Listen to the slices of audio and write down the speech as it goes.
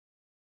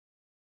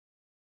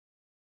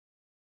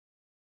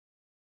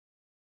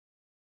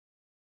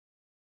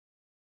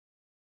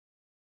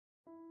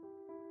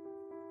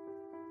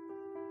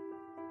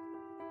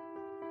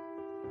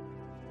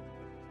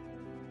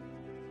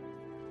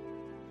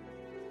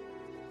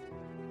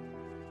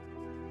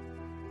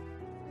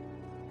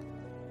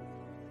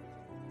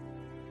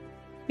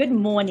Good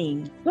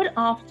morning, good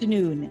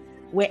afternoon.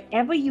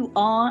 Wherever you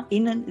are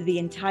in the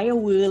entire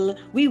world,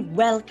 we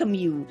welcome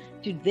you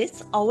to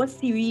this, our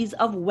series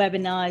of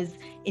webinars,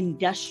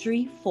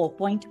 Industry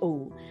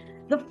 4.0.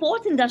 The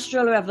Fourth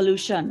Industrial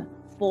Revolution,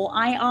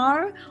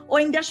 4IR, or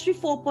Industry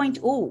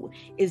 4.0,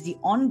 is the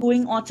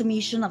ongoing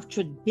automation of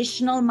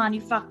traditional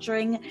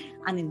manufacturing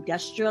and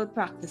industrial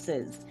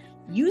practices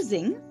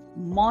using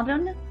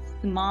modern,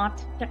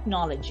 smart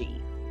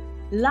technology.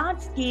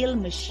 Large-scale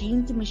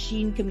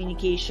machine-to-machine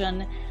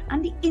communication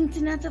and the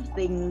Internet of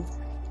Things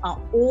are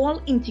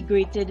all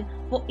integrated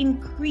for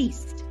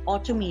increased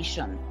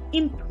automation,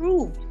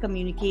 improved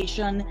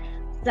communication,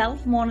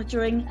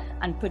 self-monitoring,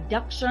 and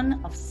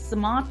production of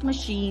smart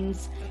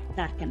machines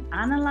that can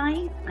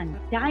analyze and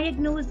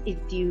diagnose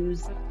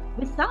issues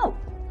without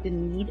the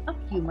need of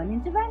human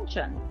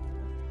intervention.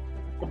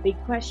 The big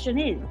question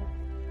is,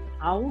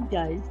 how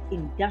does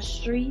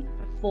Industry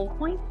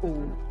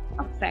 4.0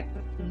 affect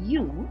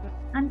you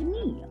and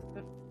me?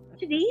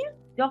 Today,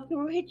 Dr.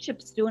 Rohit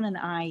Shipstone and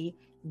I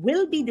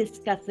will be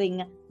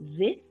discussing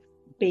this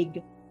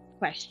big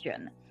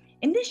question.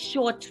 In this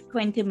short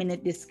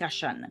 20-minute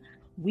discussion,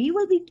 we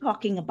will be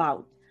talking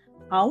about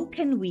how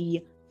can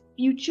we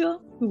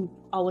future-proof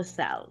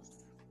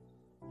ourselves.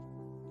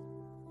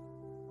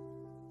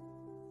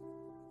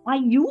 Are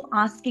you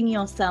asking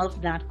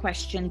yourself that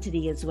question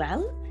today as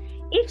well?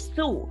 If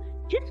so,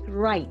 just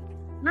write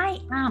 "I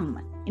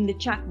am" in the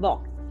chat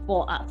box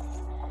for us.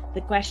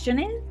 The question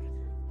is,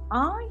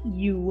 are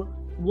you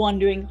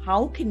wondering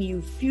how can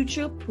you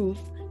future-proof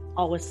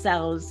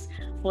ourselves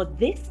for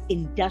this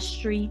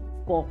Industry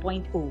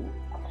 4.0?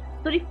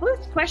 So the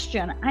first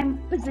question I'm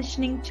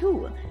positioning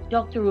to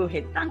Dr.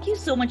 Rohit, thank you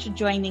so much for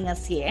joining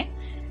us here,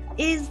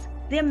 is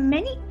there are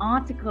many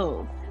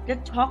articles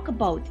that talk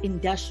about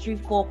Industry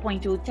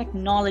 4.0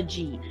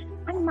 technology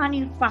and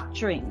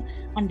manufacturing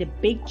and the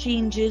big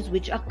changes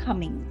which are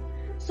coming.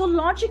 So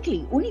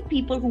logically, only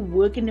people who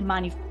work in the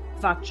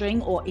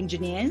manufacturing or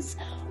engineers,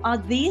 are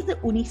they the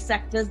only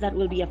sectors that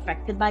will be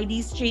affected by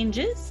these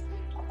changes?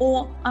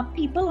 Or are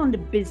people on the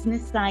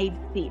business side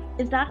safe?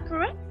 Is that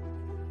correct?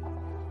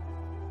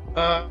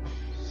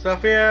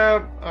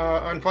 Safeeya,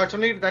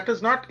 unfortunately, that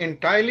is not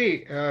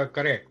entirely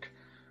correct.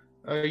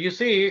 You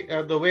see,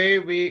 the way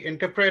we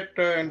interpret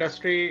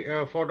Industry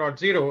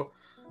 4.0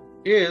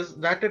 is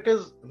that it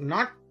is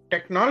not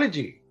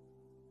technology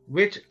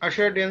which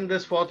ushered in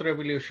this fourth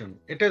revolution.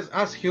 It is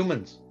us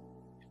humans.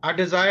 Our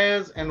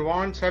desires and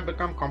wants have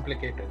become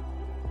complicated.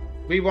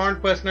 We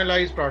want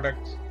personalized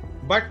products,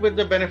 but with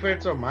the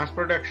benefits of mass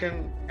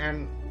production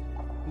and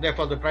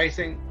therefore the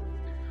pricing.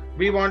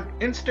 We want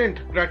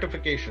instant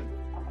gratification.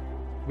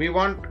 We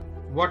want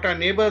what our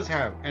neighbors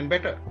have and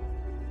better.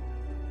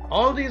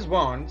 All these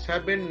wants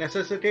have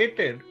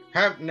necessitated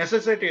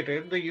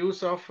the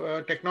use of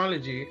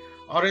technology,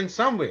 or in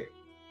some way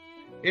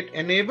it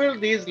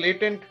enabled these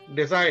latent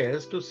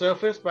desires to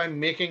surface by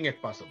making it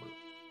possible.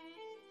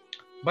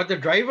 But the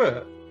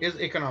driver is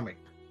economic.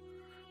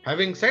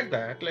 Having said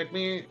that, let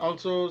me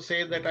also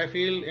say that I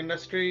feel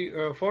Industry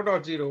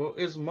 4.0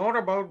 is more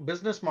about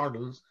business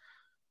models,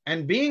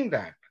 and being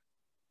that,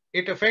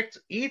 it affects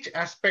each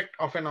aspect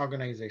of an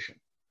organization,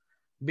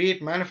 be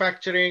it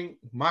manufacturing,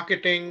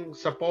 marketing,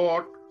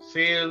 support,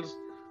 sales,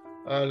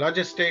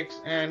 logistics,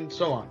 and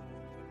so on.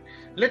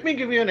 Let me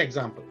give you an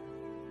example.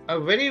 A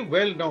very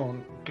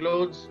well-known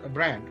clothes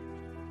brand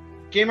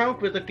came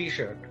out with a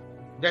t-shirt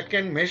that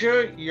can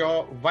measure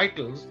your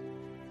vitals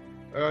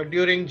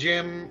during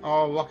gym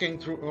or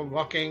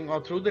walking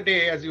or through the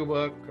day as you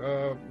work,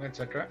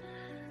 etc.,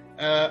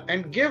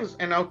 and gives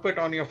an output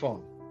on your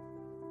phone.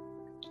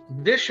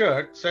 This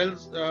shirt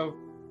sells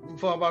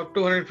for about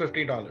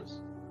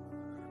 $250.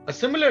 A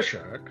similar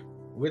shirt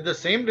with the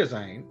same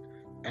design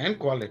and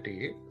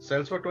quality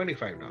sells for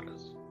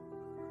 $25.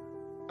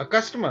 A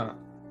customer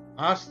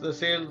asks the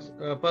sales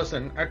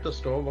person at the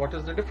store what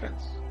is the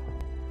difference.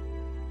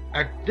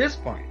 At this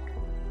point,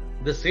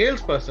 the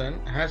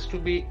salesperson has to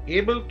be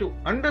able to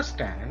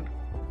understand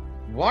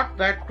what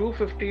that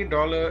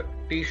 $250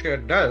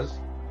 t-shirt does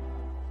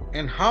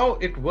and how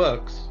it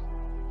works,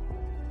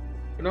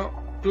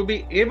 to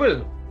be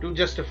able to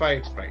justify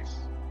its price.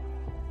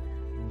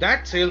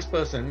 That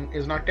salesperson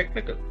is not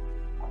technical,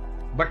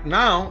 but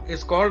now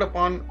is called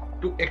upon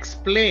to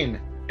explain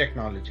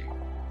technology.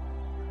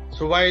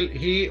 So while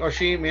he or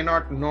she may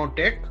not know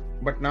tech,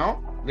 but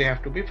now they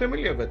have to be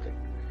familiar with it.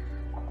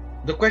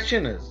 The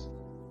question is,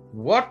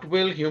 what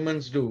will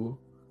humans do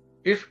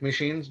if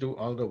machines do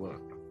all the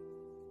work?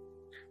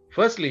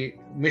 Firstly,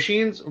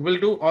 machines will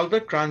do all the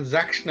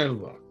transactional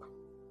work.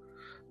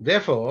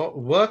 Therefore,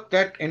 work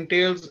that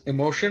entails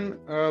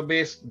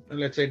emotion-based,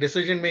 let's say,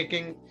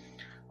 decision-making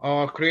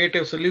or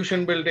creative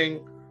solution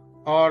building,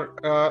 or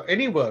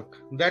any work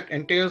that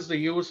entails the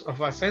use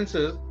of our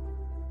senses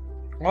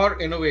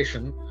or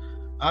innovation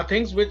are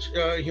things which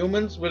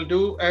humans will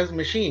do as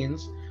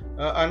machines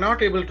are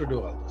not able to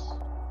do all this.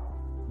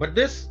 But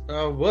this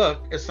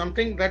work is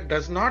something that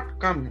does not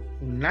come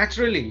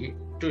naturally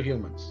to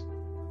humans.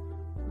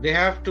 They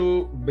have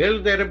to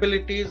build their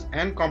abilities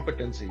and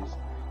competencies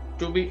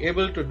to be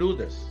able to do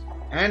this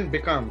and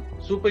become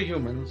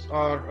superhumans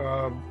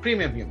or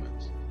premium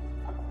humans.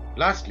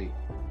 Lastly,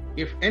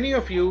 if any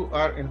of you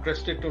are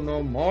interested to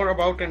know more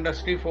about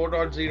Industry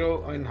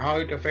 4.0 and how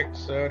it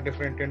affects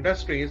different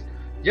industries,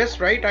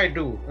 just write "I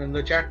do" in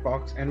the chat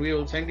box and we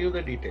will send you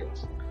the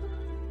details.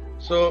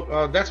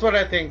 So that's what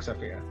I think,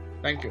 Safeeya.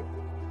 Thank you.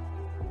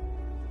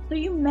 So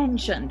you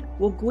mentioned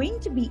we're going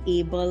to be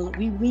able,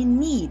 we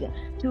need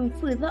to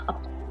further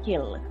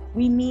upskill.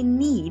 We may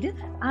need,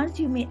 as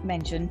you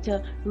mentioned,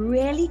 to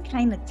really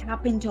kind of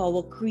tap into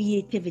our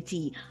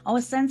creativity,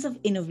 our sense of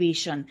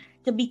innovation,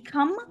 to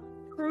become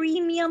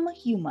premium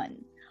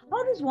human.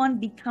 How does one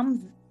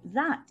become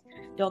that,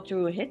 Dr.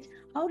 Rohit?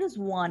 How does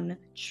one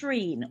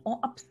train or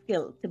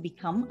upskill to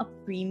become a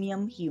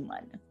premium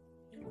human?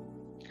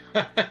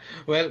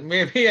 Well,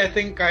 maybe I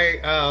think I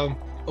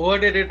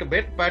worded it a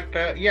bit, but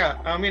yeah,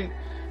 I mean,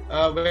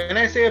 when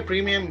I say a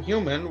premium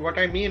human, what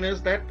I mean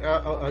is that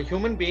a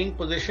human being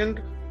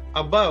positioned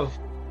above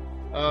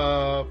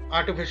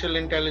artificial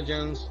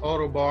intelligence or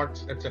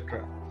robots,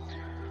 etc.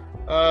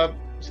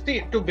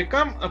 See, to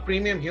become a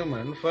premium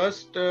human,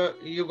 first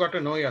you got to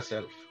know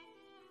yourself.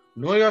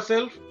 Know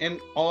yourself in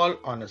all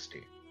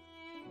honesty,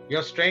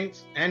 your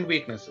strengths and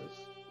weaknesses,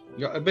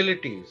 your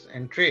abilities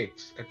and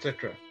traits,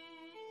 etc.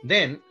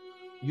 Then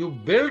you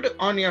build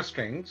on your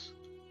strengths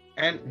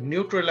and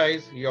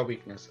neutralize your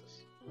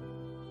weaknesses.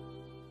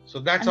 So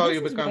that's how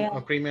you become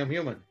a premium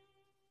human.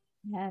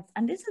 Yes,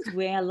 and this is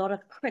where a lot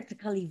of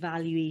critical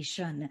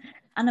evaluation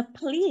and a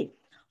place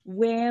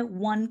where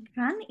one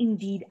can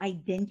indeed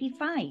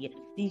identify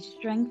these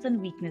strengths and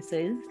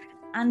weaknesses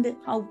and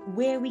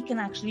where we can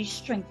actually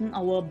strengthen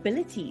our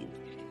abilities.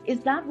 Is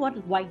that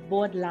what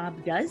Whiteboard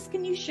Lab does?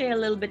 Can you share a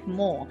little bit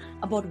more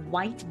about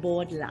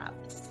Whiteboard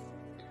Labs?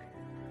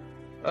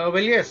 Well,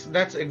 yes,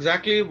 that's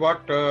exactly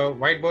what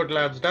Whiteboard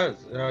Labs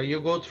does. You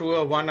go through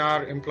a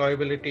 1-hour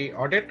employability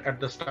audit at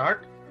the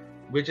start,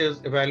 which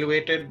is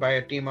evaluated by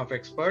a team of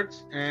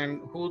experts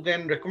and who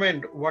then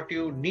recommend what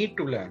you need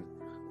to learn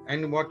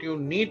and what you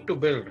need to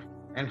build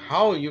and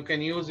how you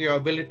can use your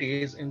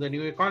abilities in the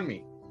new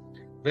economy.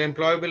 The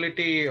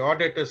employability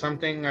audit is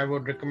something I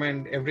would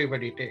recommend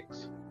everybody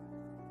takes.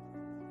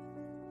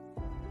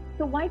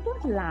 The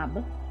Whiteboard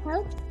Lab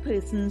helps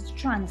persons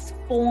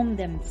transform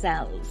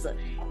themselves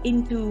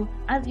into,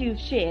 as you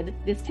shared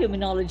this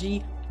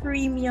terminology,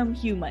 premium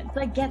human.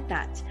 So I get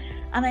that.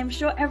 And I'm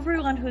sure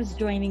everyone who's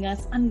joining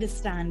us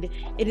understand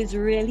it is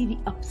really the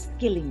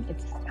upskilling.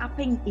 It's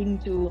tapping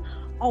into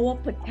our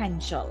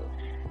potential.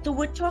 So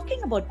we're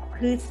talking about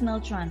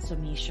personal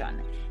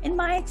transformation. In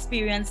my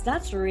experience,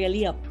 that's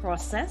really a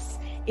process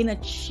in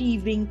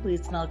achieving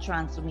personal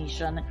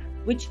transformation,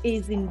 which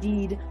is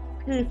indeed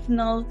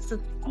personal,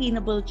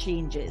 sustainable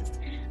changes.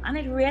 And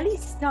it really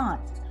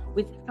starts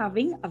with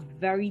having a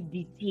very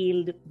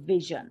detailed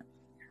vision.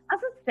 As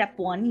a step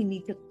one, you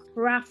need to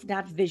craft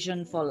that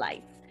vision for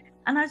life.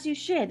 And as you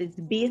shared, it's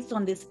based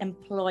on this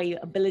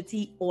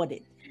employability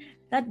audit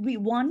that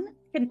one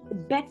can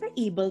better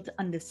able to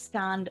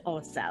understand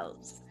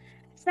ourselves.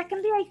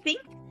 Secondly, I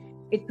think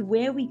it's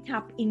where we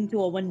tap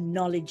into our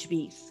knowledge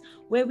base,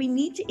 where we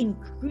need to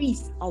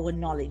increase our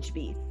knowledge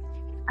base.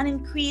 And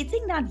in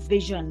creating that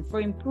vision for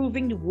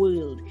improving the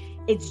world,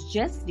 it's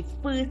just the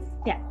first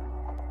step.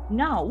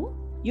 Now,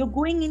 you're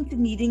going into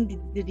needing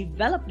to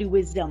develop the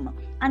wisdom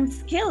and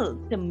skills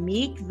to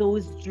make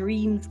those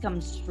dreams come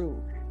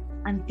true.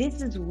 And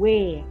this is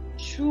where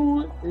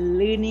true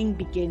learning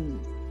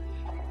begins.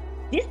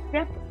 This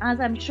step,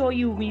 as I'm sure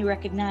you may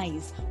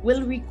recognize,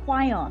 will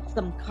require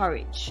some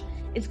courage.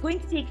 It's going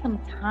to take some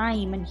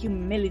time and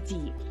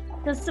humility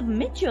to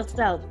submit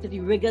yourself to the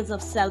rigors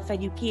of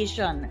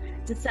self-education,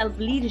 to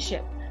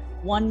self-leadership.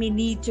 One may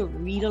need to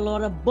read a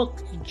lot of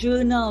books,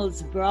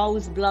 journals,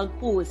 browse blog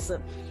posts,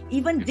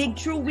 even dig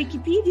through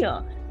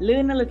Wikipedia,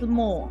 learn a little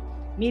more,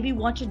 maybe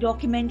watch a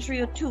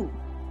documentary or two.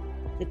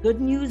 The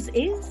good news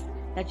is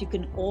that you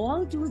can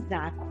all do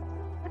that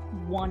at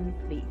one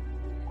place,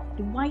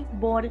 the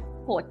Whiteboard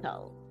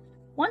portal.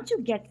 Once you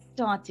get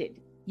started,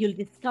 you'll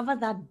discover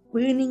that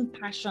burning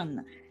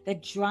passion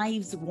that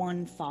drives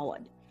one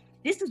forward.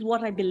 This is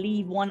what I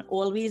believe one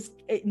always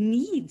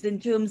needs in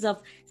terms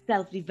of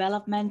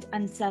self-development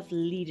and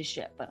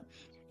self-leadership,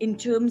 in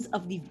terms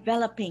of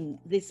developing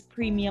this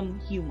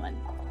premium human.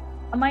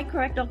 Am I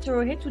correct, Dr.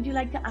 Rohit? Would you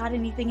like to add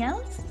anything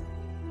else?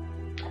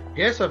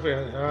 Yes,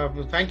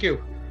 Safeeya, thank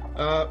you.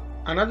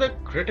 Another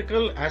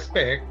critical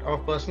aspect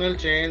of personal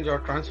change or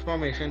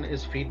transformation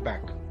is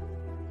feedback.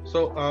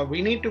 So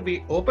we need to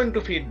be open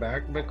to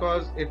feedback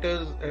because it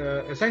is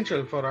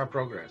essential for our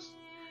progress.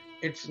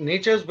 It's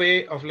nature's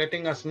way of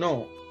letting us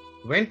know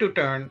when to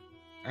turn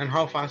and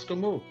how fast to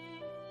move.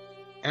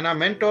 And our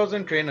mentors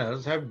and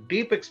trainers have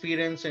deep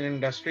experience in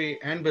industry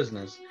and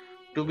business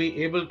to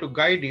be able to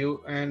guide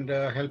you and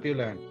help you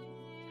learn.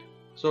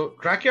 So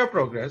track your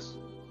progress,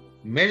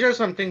 measure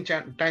something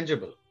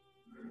tangible.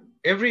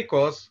 Every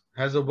course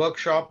has a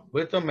workshop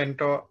with a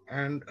mentor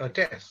and a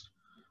test.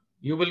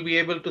 You will be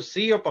able to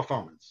see your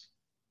performance.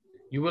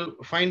 You will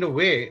find a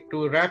way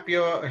to wrap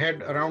your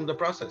head around the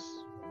process.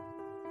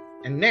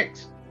 And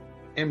next,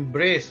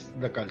 embrace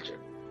the culture.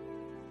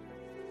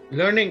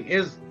 Learning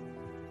is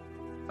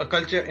a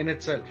culture in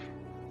itself.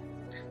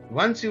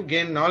 Once you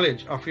gain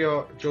knowledge of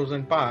your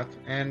chosen path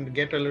and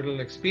get a little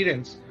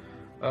experience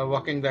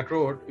walking that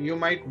road, you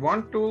might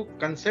want to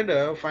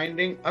consider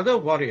finding other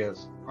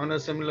warriors on a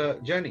similar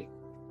journey.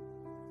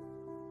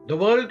 The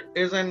world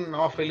is an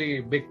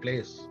awfully big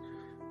place,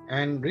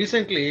 and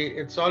recently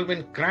it's all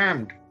been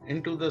crammed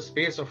into the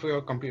space of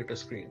your computer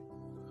screen.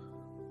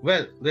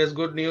 Well, there's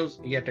good news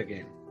yet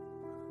again.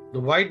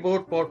 The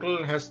Whiteboard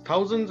portal has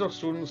thousands of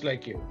students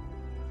like you.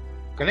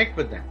 Connect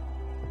with them,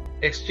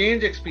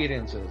 exchange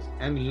experiences,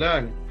 and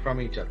learn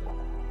from each other.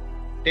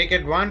 Take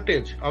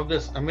advantage of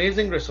this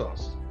amazing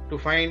resource to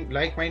find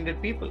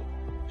like-minded people,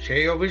 share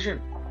your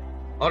vision,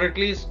 or at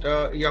least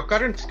your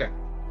current step.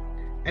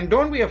 And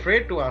don't be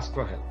afraid to ask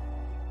for help.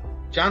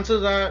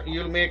 Chances are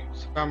you'll make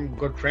some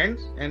good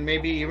friends and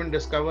maybe even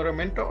discover a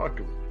mentor or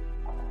two.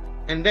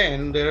 And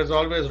then there is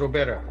always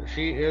Roberta.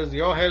 She is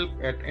your help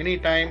at any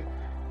time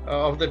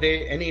of the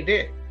day, any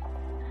day.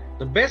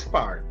 The best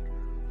part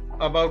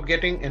about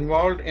getting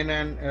involved in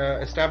an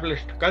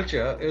established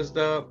culture is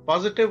the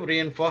positive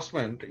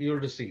reinforcement you'll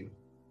receive.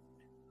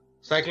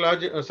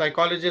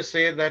 Psychologists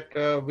say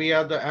that we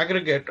are the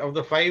aggregate of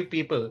the 5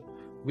 people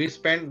we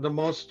spend the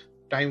most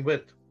time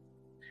with.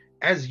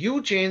 As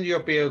you change your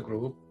peer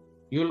group,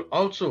 you'll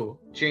also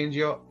change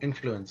your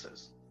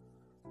influences.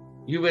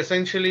 You've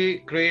essentially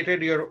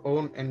created your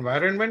own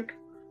environment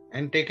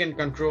and taken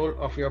control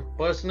of your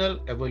personal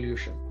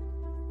evolution.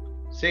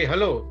 Say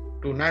hello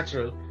to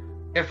natural,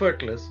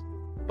 effortless,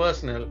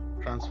 personal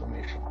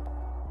transformation.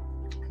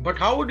 But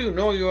how would you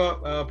know you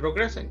are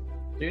progressing?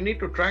 You need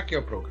to track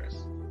your progress.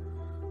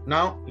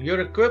 Now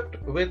you're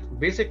equipped with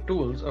basic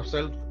tools of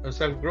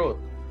self-growth.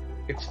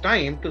 It's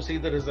time to see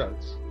the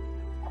results.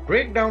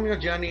 Break down your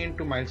journey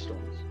into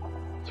milestones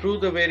through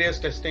the various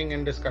testing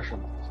and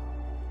discussions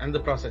and the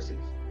processes.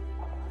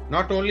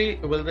 Not only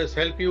will this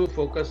help you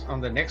focus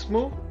on the next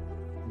move,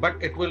 but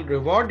it will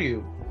reward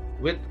you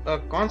with a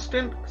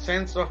constant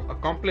sense of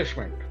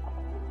accomplishment.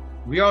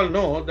 We all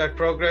know that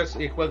progress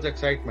equals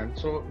excitement,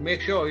 so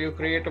make sure you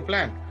create a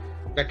plan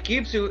that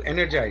keeps you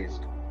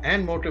energized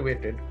and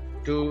motivated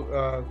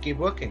to keep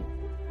working.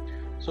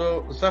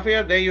 So,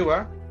 Safeeya, there you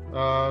are.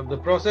 The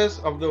process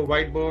of the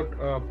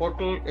Whiteboard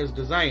portal is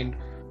designed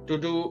to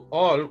do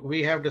all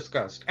we have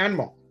discussed and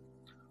more.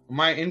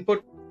 My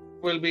input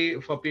will be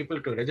for people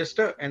to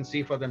register and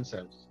see for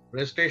themselves.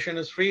 Registration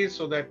is free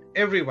so that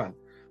everyone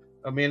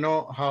may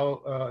know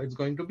how it's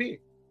going to be.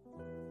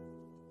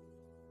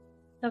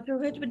 Dr.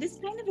 Rohit, with this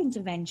kind of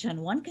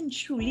intervention, one can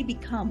truly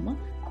become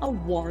a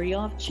warrior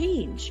of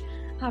change,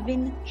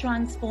 having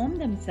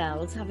transformed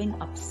themselves, having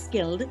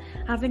upskilled,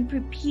 having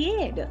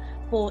prepared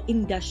for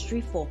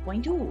Industry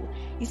 4.0.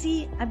 You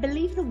see, I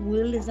believe the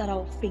world is at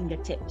our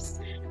fingertips.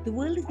 The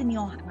world is in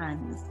your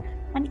hands.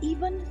 And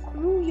even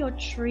through your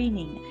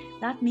training,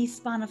 that may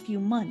span a few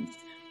months,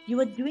 you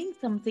are doing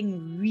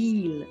something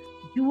real,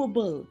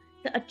 doable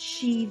to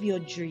achieve your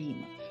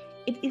dream.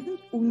 It isn't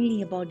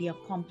only about the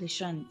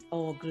accomplishment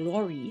or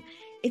glory,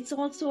 it's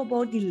also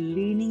about the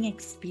learning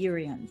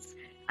experience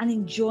and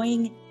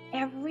enjoying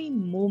every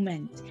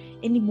moment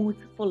in the most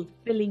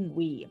fulfilling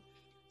way.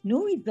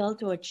 No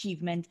result or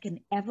achievement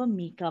can ever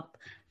make up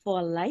for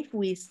a life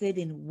wasted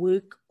in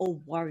work or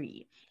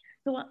worry.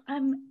 So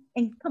I'm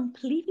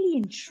completely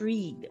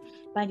intrigued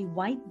by the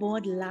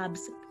Whiteboard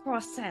Labs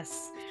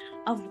process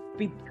of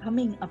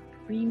becoming a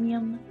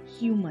premium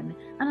human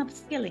and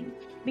upskilling,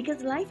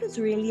 because life is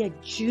really a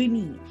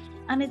journey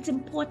and it's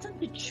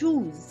important to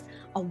choose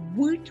a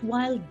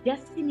worthwhile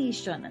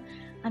destination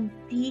and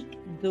take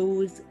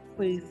those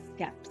first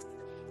steps.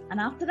 And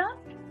after that,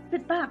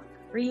 sit back,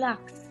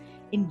 relax,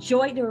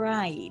 enjoy the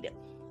ride.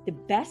 The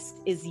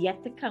best is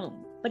yet to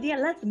come. But yeah,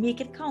 let's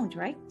make it count,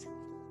 right?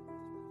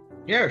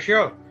 Yeah,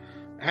 sure.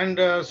 And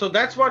so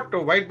that's what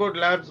Whiteboard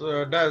Labs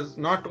does,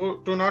 not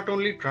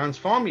only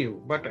transform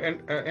you, but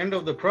at the end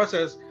of the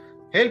process,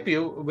 help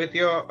you with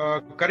your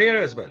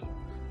career as well.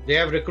 They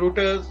have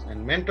recruiters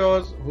and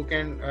mentors who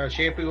can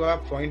shape you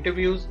up for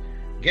interviews,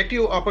 get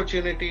you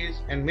opportunities,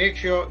 and make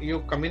sure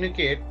you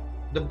communicate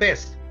the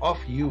best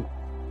of you,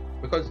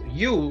 because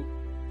you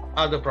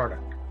are the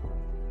product.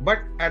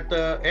 But at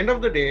the end of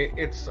the day,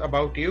 it's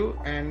about you,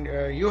 and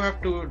you have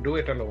to do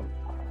it alone.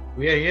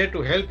 We are here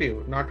to help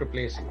you, not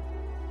replace you.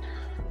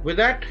 With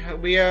that,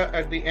 we are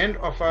at the end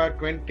of our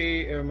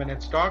 20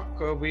 minutes talk.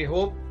 We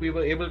hope we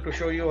were able to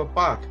show you a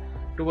path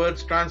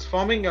towards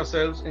transforming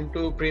yourselves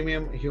into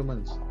premium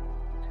humans.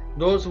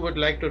 Those who would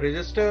like to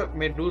register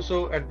may do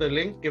so at the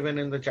link given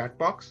in the chat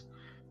box.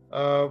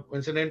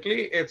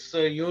 Incidentally, it's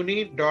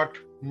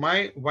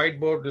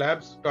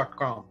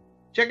uni.mywhiteboardlabs.com.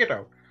 Check it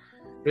out.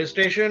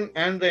 Registration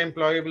and the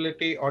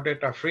employability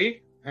audit are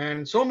free,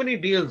 and so many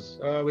deals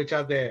which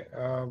are there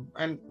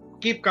and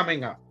keep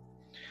coming up.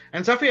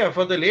 And Safeeya,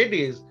 for the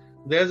ladies,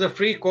 there's a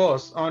free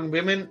course on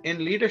women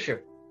in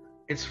leadership.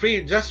 It's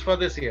free just for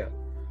this year.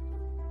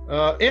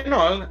 In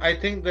all, I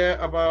think there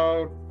are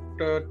about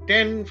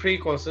 10 free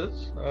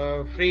courses,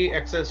 free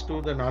access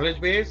to the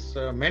knowledge base,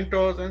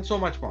 mentors, and so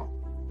much more.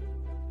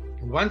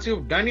 Once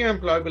you've done your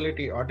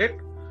employability audit,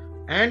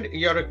 and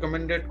your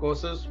recommended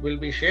courses will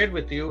be shared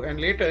with you, and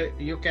later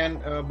you can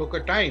book a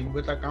time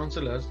with our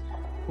counselors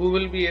who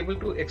will be able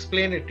to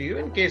explain it to you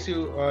in case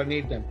you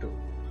need them to.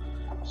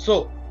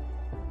 So,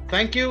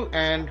 thank you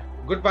and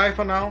goodbye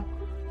for now.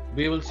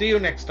 We will see you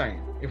next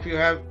time. If you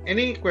have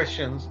any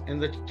questions in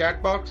the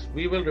chat box,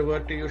 we will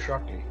revert to you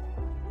shortly.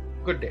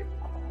 Good day.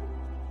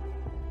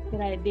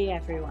 Good day,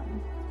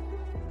 everyone.